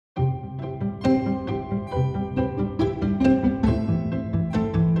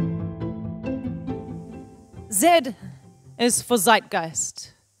Z is for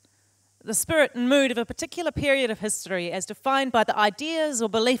Zeitgeist, the spirit and mood of a particular period of history as defined by the ideas or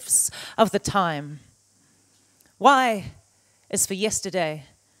beliefs of the time. Y is for yesterday,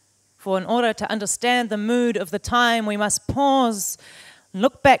 for in order to understand the mood of the time, we must pause and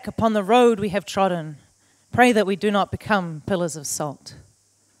look back upon the road we have trodden, pray that we do not become pillars of salt.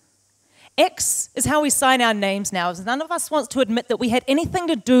 X is how we sign our names now, as none of us wants to admit that we had anything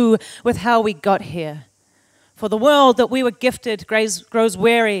to do with how we got here. For the world that we were gifted grows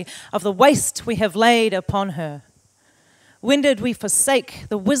weary of the waste we have laid upon her. When did we forsake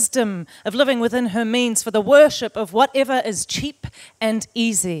the wisdom of living within her means for the worship of whatever is cheap and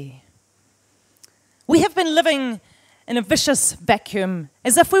easy? We have been living in a vicious vacuum,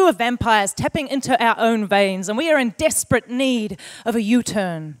 as if we were vampires tapping into our own veins, and we are in desperate need of a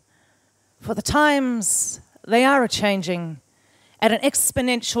U-turn. For the times, they are a-changing at an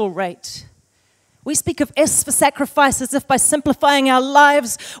exponential rate. We speak of S for sacrifice as if by simplifying our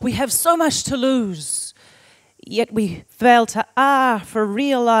lives, we have so much to lose. Yet we fail to R for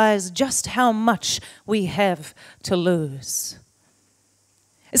realize just how much we have to lose.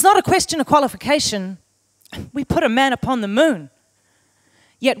 It's not a question of qualification. We put a man upon the moon.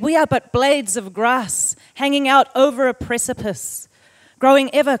 Yet we are but blades of grass hanging out over a precipice, growing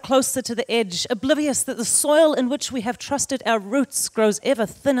ever closer to the edge, oblivious that the soil in which we have trusted our roots grows ever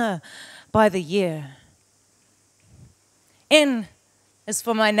thinner by the year. N is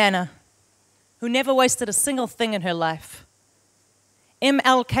for my Nana, who never wasted a single thing in her life.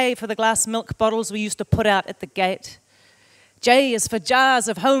 MLK for the glass milk bottles we used to put out at the gate. J is for jars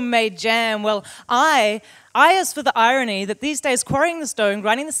of homemade jam. Well, I is for the irony that these days quarrying the stone,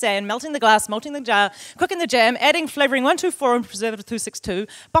 grinding the sand, melting the glass, malting the jar, cooking the jam, adding flavoring 124 and preservative 262,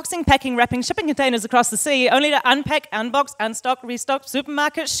 boxing, packing, wrapping, shipping containers across the sea, only to unpack, unbox, unstock, restock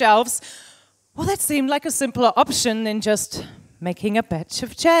supermarket shelves. Well, that seemed like a simpler option than just making a batch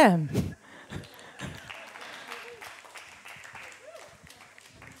of jam.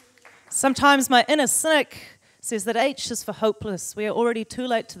 Sometimes my inner cynic says that H is for hopeless. We are already too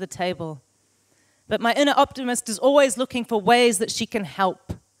late to the table. But my inner optimist is always looking for ways that she can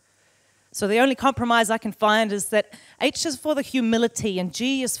help. So the only compromise I can find is that H is for the humility and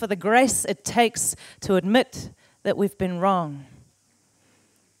G is for the grace it takes to admit that we've been wrong.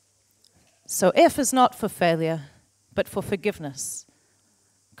 So F is not for failure, but for forgiveness.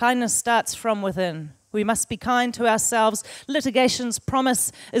 Kindness starts from within. We must be kind to ourselves. Litigation's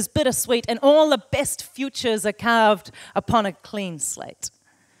promise is bittersweet, and all the best futures are carved upon a clean slate.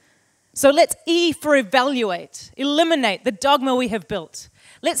 So let's E for evaluate, eliminate the dogma we have built.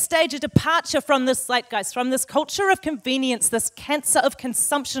 Let's stage a departure from this zeitgeist, from this culture of convenience, this cancer of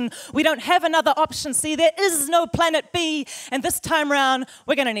consumption. We don't have another option. See, there is no planet B, and this time round,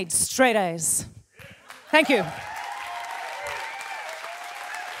 we're going to need straight A's. Thank you.